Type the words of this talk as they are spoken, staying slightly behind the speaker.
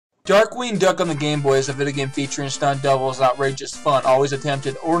Darkwing Duck on the Game Boy is a video game featuring stunt doubles, outrageous fun, always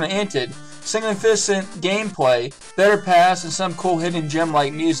attempted, oriented, significant gameplay, better paths, and some cool hidden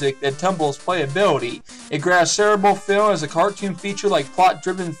gem-like music that tumbles playability. It grabs cerebral feel as a cartoon feature like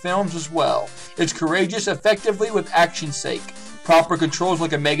plot-driven films as well. It's courageous effectively with action's sake. Proper controls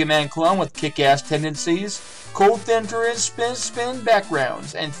like a Mega Man clone with kick-ass tendencies. Cool thinner and spin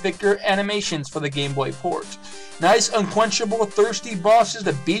backgrounds, and thicker animations for the Game Boy port. Nice, unquenchable, thirsty bosses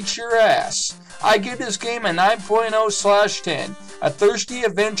to beat your ass. I give this game a 9.0/10. A thirsty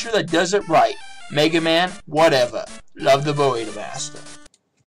adventure that does it right. Mega Man, whatever. Love the boy, the master.